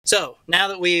So now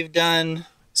that we've done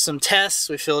some tests,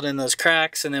 we filled in those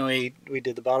cracks, and then we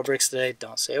did the bottle bricks today.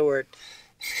 Don't say a word.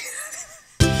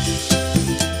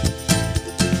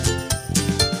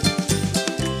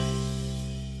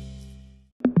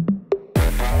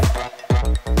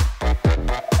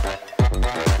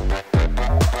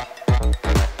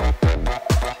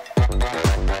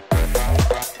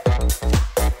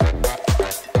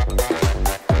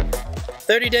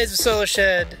 30 Days of Solar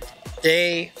Shed,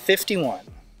 day 51.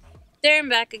 There I'm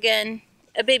back again.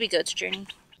 A baby goat's journey.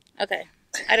 Okay.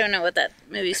 I don't know what that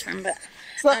movie's from, but...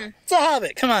 It's a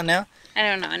Hobbit. Come on now. I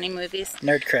don't know any movies.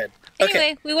 Nerd cred.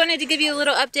 Anyway, we wanted to give you a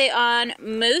little update on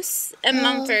Moose and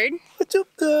Mumford. What's up,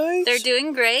 guys? They're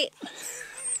doing great.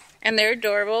 And they're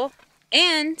adorable.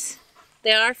 And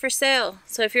they are for sale.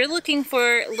 So if you're looking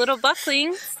for little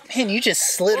bucklings... Man, you just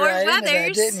slid right into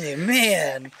that, didn't you?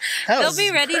 Man, they'll be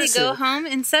ready to go home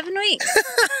in 7 weeks.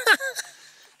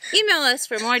 Email us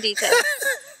for more details.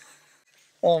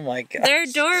 Oh my god. They're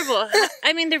adorable.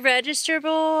 I mean, they're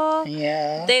registerable.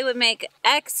 Yeah. They would make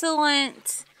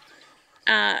excellent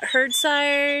herd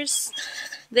sires.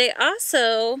 They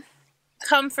also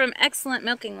come from excellent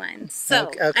milking lines. So,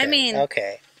 okay. I mean,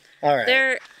 okay. All right.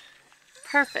 They're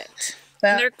perfect. Now,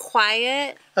 and they're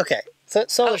quiet. Okay. So,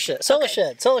 solar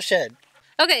shed.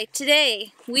 Okay,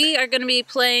 today we are going to be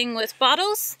playing with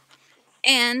bottles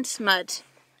and mud.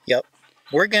 Yep.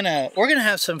 We're gonna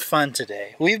have some fun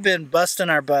today. We've been busting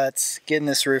our butts getting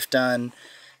this roof done,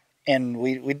 and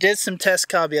we did some test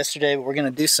cob yesterday, but we're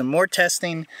gonna do some more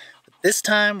testing. But this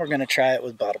time we're gonna try it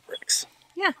with bottle bricks.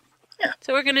 Yeah. Yeah.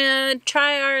 So we're gonna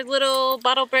try our little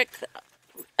bottle brick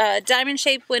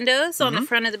diamond-shaped windows on the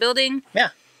front of the building.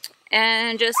 Yeah.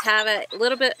 And just have a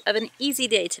little bit of an easy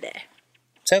day today.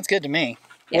 Sounds good to me.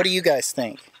 Yeah. What do you guys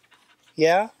think?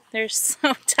 Yeah? They're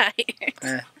so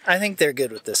tired. I think they're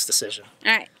good with this decision.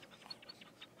 All right.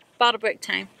 Bottle brick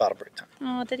time. Bottle brick time.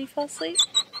 Oh, did he fall asleep?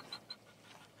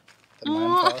 Did mine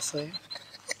fall asleep?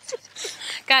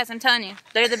 Guys, I'm telling you,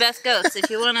 they're the best ghosts. If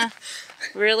you want a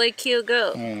really cute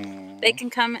goat, they can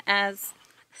come as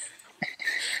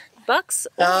bucks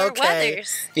or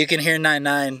wethers. You can hear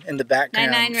 99 in the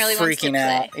background. 99 really freaking wants to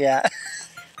out. play. Yeah.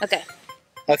 Okay.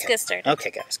 Let's get started. Okay,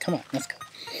 guys, come on, let's go.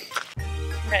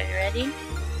 Ready?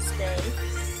 Stay.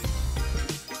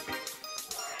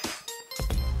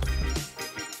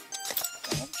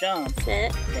 Don't jump.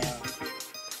 Sit. Down.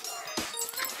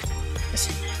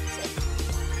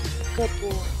 Good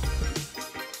boy.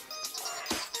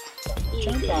 Don't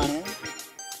jump on him.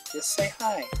 Just say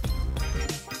hi.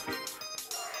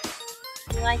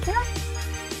 You like him?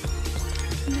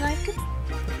 You like him?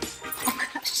 Oh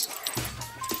gosh.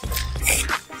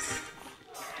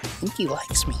 I think he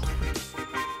likes me.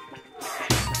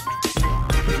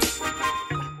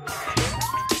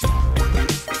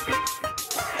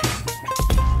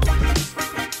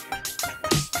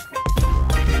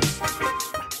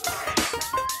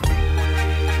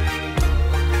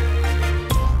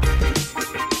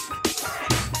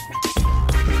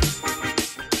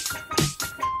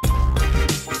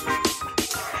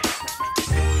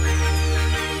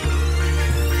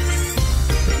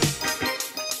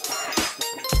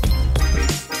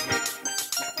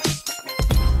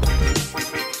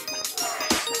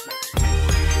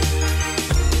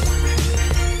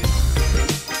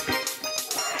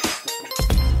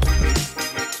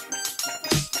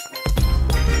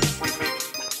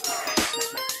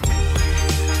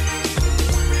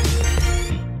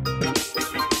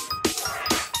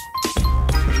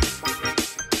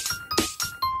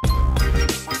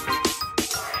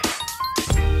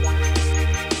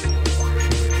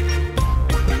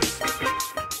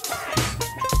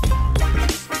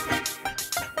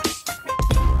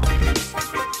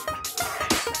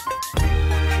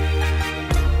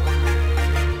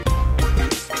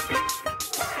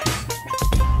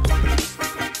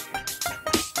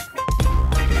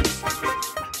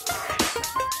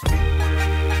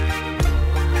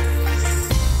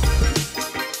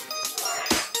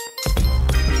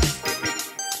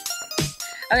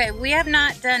 Okay, we have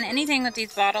not done anything with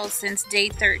these bottles since day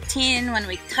 13 when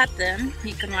we cut them.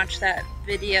 You can watch that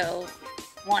video,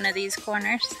 one of these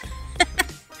corners.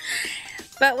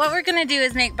 But what we're gonna do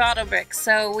is make bottle bricks.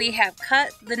 So we have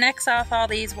cut the necks off all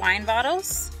these wine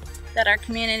bottles that our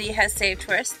community has saved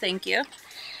for us, thank you.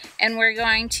 And we're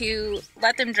going to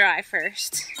let them dry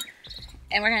first.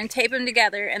 And we're gonna tape them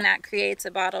together, and that creates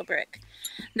a bottle brick.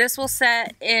 This will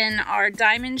set in our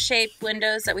diamond-shaped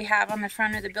windows that we have on the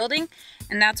front of the building,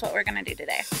 and that's what we're gonna do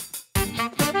today.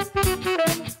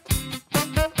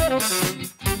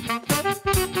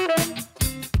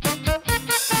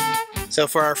 So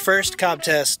for our first cob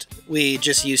test, we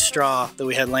just used straw that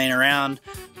we had laying around.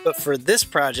 But for this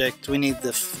project, we need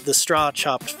the straw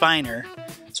chopped finer.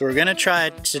 So we're gonna try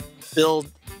to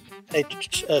build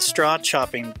a straw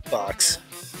chopping box.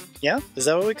 Yeah, is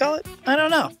that what we call it? I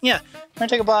don't know. Yeah, we're gonna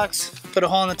take a box, put a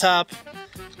hole in the top,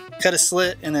 cut a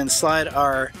slit, and then slide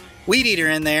our weed eater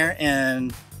in there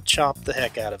and chop the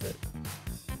heck out of it.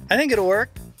 I think it'll work.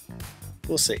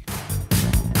 We'll see.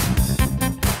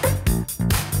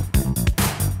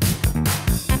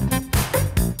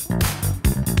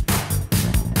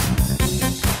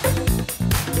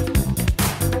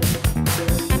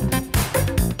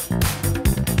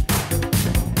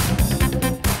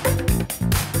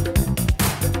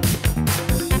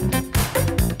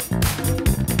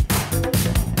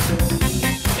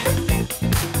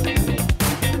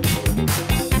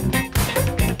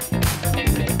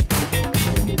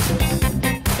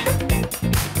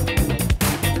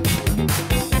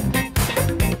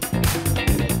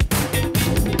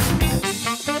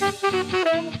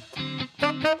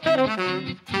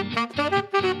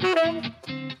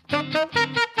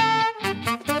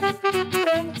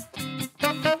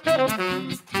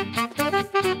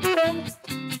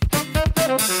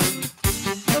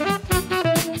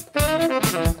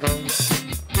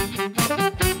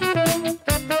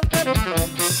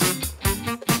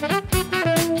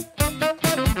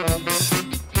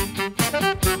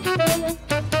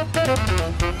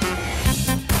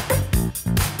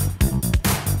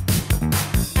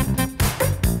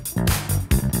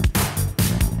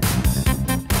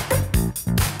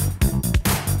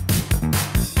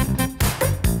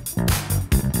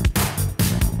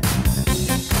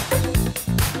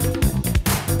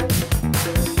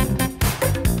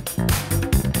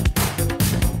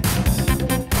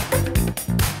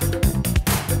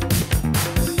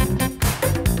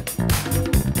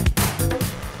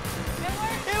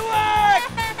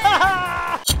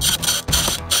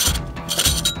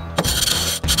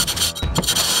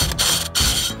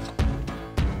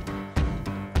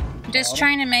 Just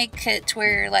trying to make it to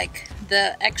where like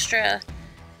the extra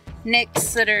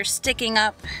nicks that are sticking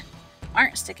up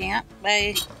aren't sticking up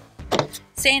by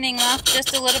sanding off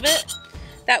just a little bit.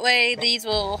 That way these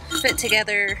will fit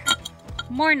together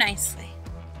more nicely.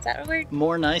 Is that a word?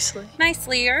 More nicely?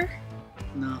 Nicelier.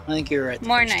 No, I think you're right.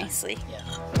 More nicely. Yeah.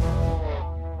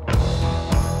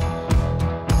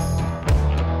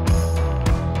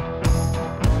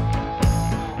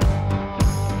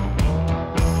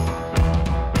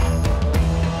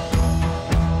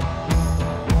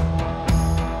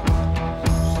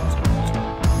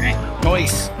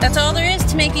 Nice. That's all there is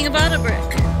to making a bottle brick.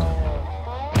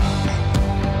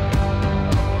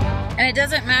 And it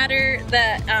doesn't matter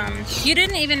that you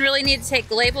didn't even really need to take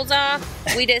the labels off.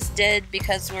 We just did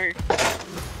because we're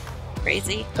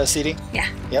crazy. OCD? Yeah.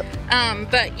 Yep.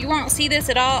 But you won't see this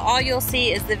at all. All you'll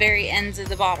see is the very ends of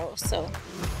the bottle. So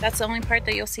that's the only part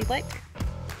that you'll see blank.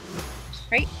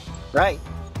 Right? Right.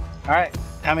 All right.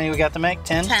 How many we got to make?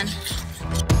 10? 10.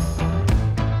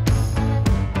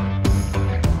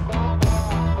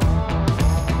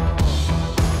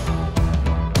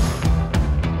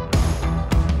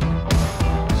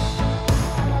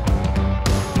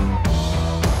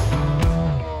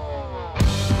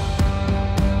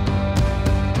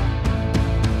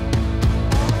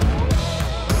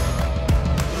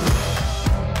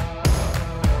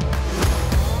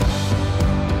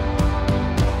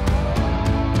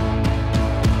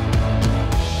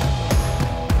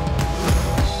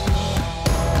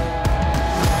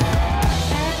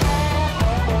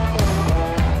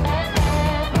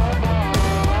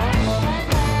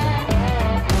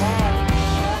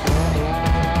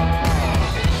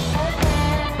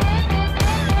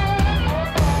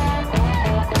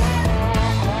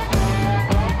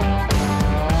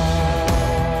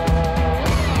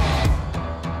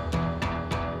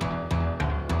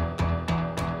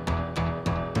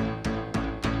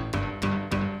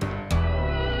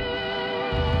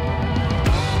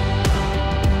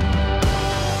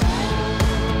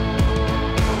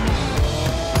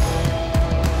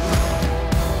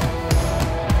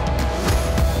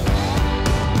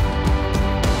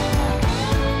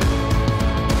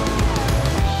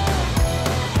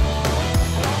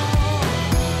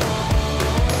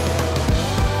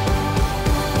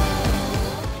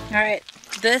 All right,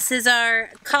 this is our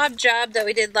cob job that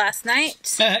we did last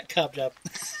night. Cob job.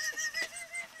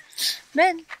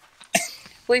 Then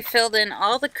we filled in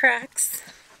all the cracks.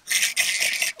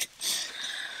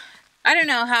 I don't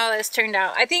know how this turned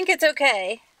out. I think it's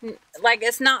okay. Like,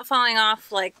 it's not falling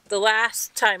off like the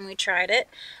last time we tried it.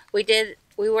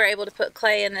 We were able to put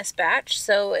clay in this batch,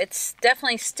 so it's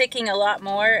definitely sticking a lot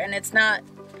more, and it's not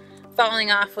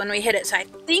falling off when we hit it, so I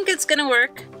think it's gonna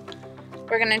work.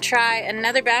 We're gonna try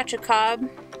another batch of cob,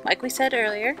 like we said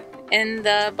earlier, in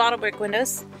the bottle brick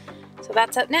windows. So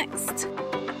that's up next.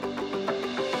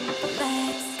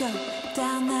 Let's go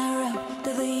down that road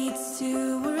that leads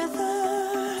to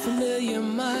wherever. Familiar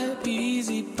might be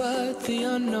easy, but the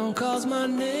unknown calls my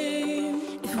name.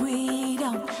 If we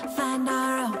don't find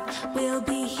our own, we'll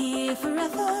be here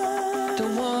forever.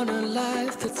 Don't want a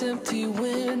life that's empty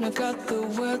when I got the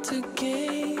world to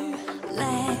gain.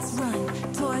 Let's run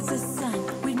towards the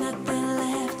sun, we've nothing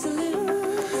left to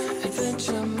lose.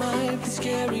 Adventure might be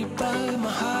scary, but my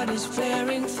heart is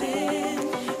wearing thin.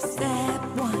 Step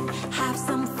one, have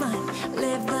some fun,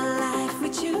 live the life we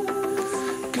choose.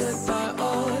 Goodbye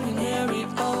ordinary,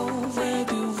 oh, where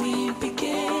do we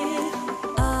begin?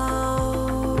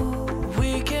 Oh,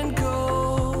 We can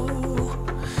go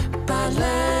by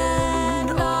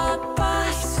land or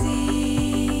by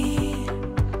sea.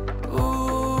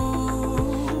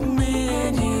 Ooh, me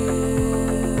and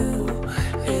you,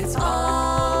 it's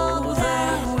all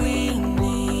that we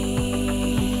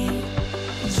need.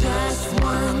 just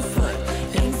one foot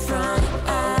in front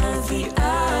of the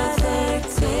other.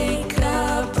 Take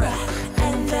a breath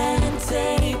and then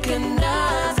take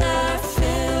another.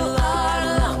 Fill our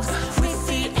lungs with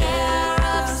the air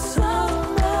of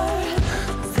summer.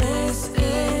 This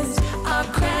is our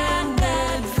grand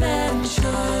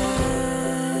adventure.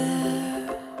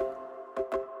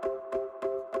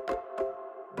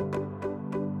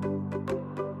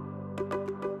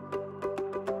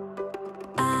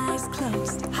 Eyes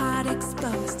closed, heart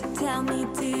exposed. Tell me,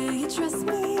 do you trust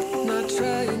me? Not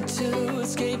trying to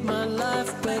escape my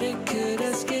life, but it could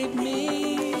escape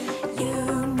me. You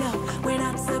know we're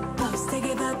not supposed to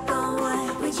give up on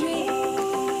what we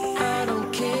dream. I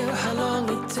don't care how long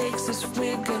it takes us,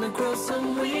 we're gonna grow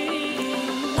some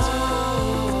wings.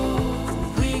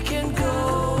 Oh, we can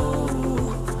go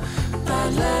by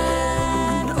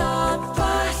land or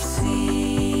by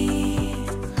sea.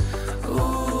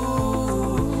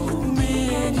 Ooh,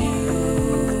 me and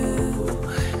you,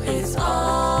 it's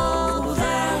all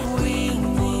that we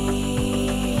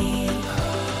need.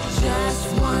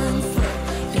 Just one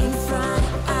foot in front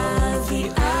of the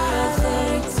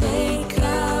other. Take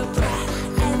a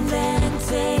breath and then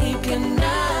take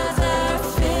another.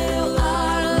 Fill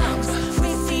our lungs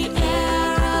with the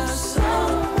air of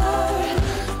summer.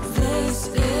 This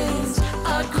is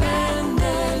our grand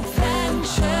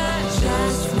adventure.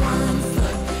 Just one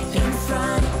foot in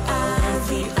front of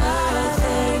the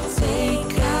other.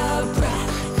 Take a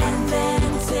breath and then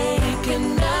take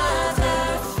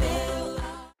another. Fill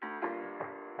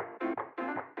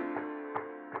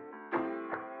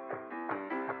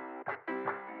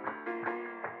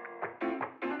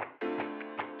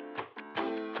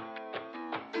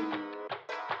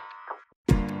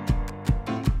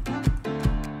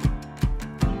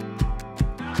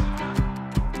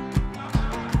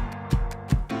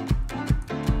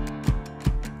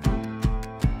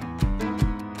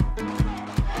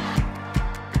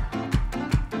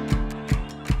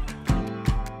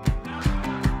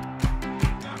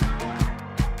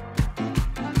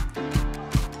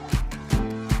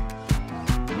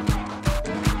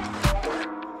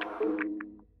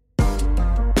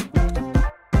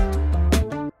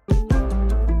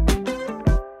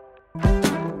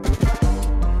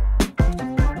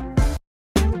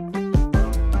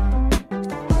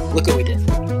Look what we did.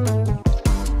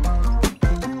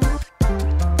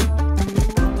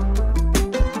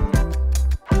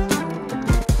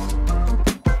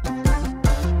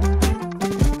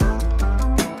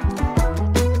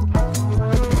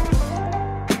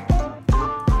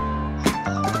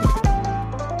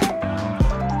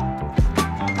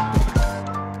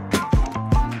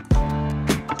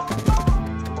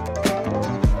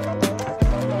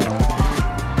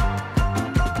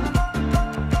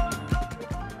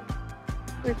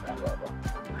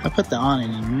 I put the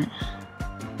awning in, right?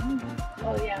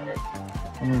 Oh yeah, it is.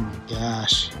 Oh my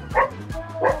gosh.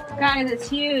 Guys, it's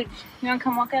huge. You wanna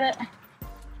come look at it?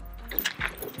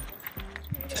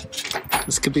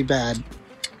 This could be bad.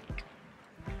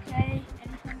 Okay,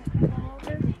 anything that comes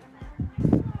over?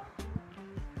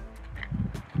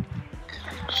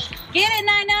 Get it,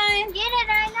 99! Get it,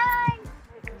 99!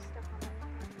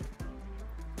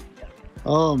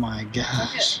 Oh my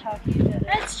gosh. Look at how huge it is.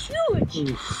 That's huge.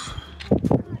 Oof.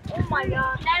 Oh my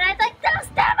god. And I like those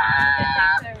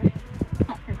devils.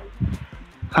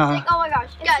 Huh? Oh my gosh.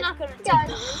 Guys,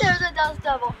 there's a dust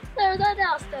devil. There's a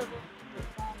dust devil.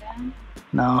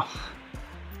 No.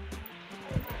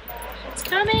 It's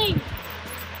coming.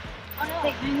 Oh no.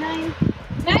 Take 99.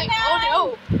 He's like,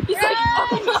 oh no. He's like,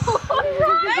 oh no.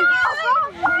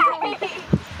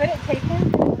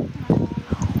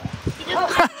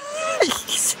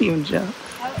 even jump.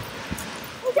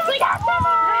 So excited.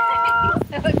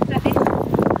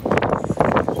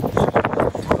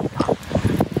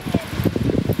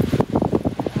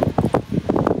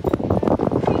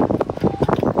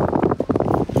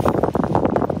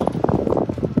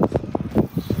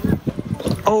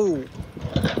 Oh!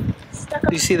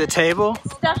 Do you see the table?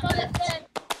 Stuck on its head.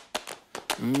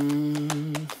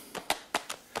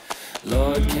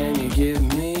 Lord, can you give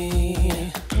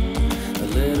me a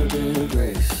little bit of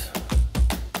grace?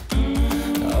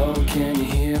 Oh, can you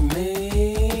hear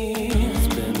me? It's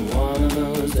been one of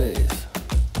those days.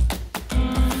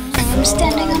 I'm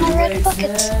standing on a red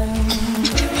bucket.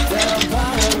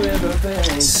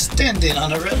 Standing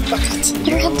on a red bucket.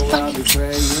 Red I'll be bucket.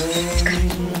 praying,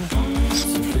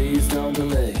 so please don't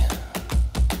delay.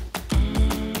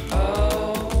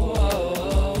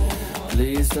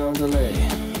 Please don't delay.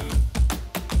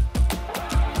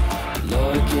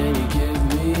 Lord, can you give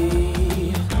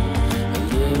me a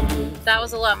little bit? That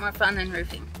was a lot more fun than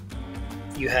roofing.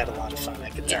 You had a lot of fun, I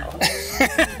could tell.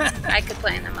 I could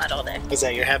play in the mud all day. Was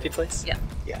that your happy place? Yeah.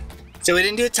 Yeah. So we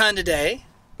didn't do a ton today,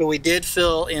 but we did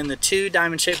fill in the 2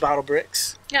 diamond-shaped bottle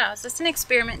bricks. Yeah, it was just an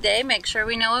experiment day. Make sure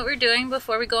we know what we're doing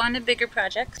before we go on to bigger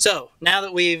projects. So now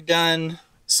that we've done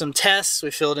some tests,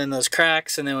 we filled in those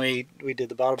cracks, and then we did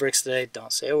the bottle bricks today.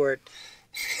 Don't say a word.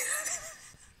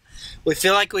 We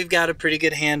feel like we've got a pretty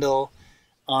good handle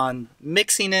on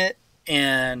mixing it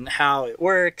and how it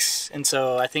works, and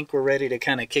so I think we're ready to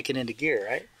kind of kick it into gear,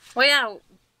 right? Well, yeah,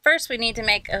 first we need to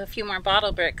make a few more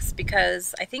bottle bricks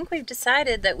because I think we've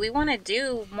decided that we want to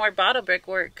do more bottle brick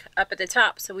work up at the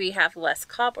top so we have less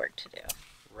cob work to do.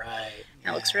 Right.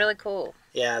 That looks really cool.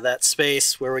 Yeah, that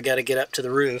space where we got to get up to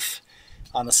the roof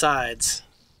on the sides.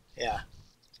 Yeah.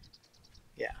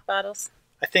 Yeah. Bottles?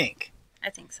 I think. I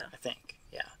think so.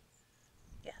 Yeah.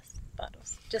 Yes,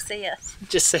 bottles. Just say yes.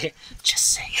 Just say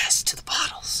yes to the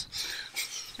bottles.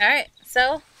 All right,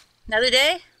 so another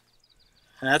day.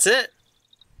 And that's it.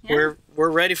 Yeah. We're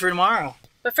ready for tomorrow.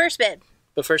 But first, babe,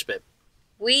 But first, babe.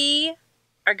 we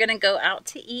are going to go out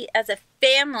to eat as a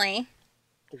family.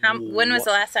 When was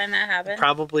the last time that happened?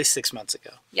 Probably 6 months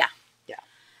ago. Yeah. Yeah.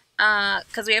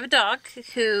 Because we have a dog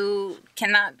who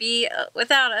cannot be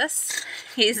without us.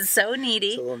 He's so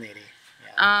needy. It's a little needy.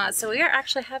 Yeah. So we are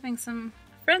actually having some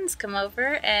friends come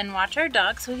over and watch our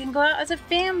dog so we can go out as a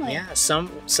family. Yeah,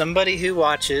 somebody who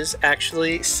watches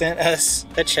actually sent us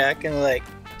a check and like,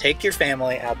 take your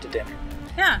family out to dinner.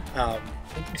 Yeah.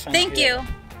 Thank you. Yeah.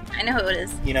 I know who it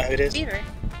is. You know who it is? Beaver.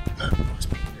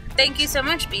 Thank you so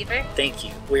much, Beaver. Thank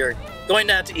you. We are going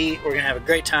out to eat. We're going to have a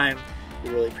great time. We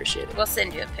really appreciate it. We'll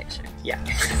send you a picture. Yeah.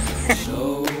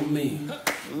 Show me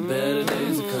better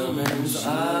days are coming, so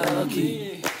I'll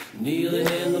keep kneeling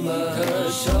in the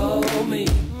mud. Show me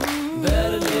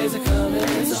better days are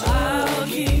coming, so I'll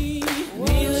keep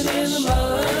kneeling in the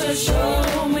mud.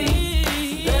 Show me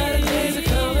better days are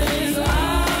coming, so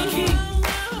I'll keep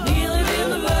kneeling in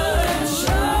the mud.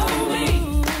 Show me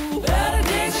better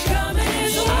days are coming,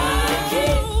 so I'll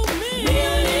keep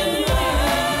kneeling in the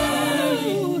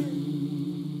mud.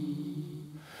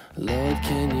 Lord,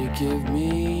 can you give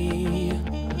me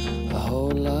a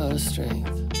whole lot of strength?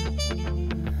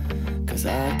 'Cause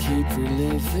I keep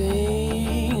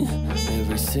reliving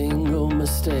every single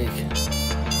mistake.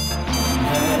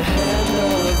 That hand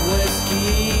of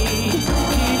whiskey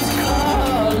keeps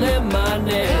calling my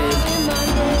name.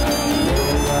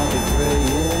 Lord, I'll be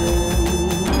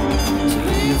praying,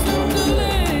 please don't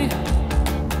delay.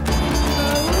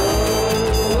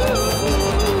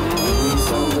 Please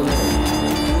don't delay.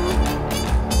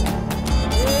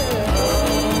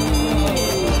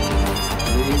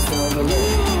 Please don't delay.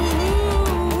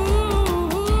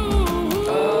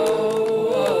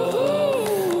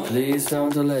 Please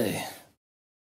don't delay.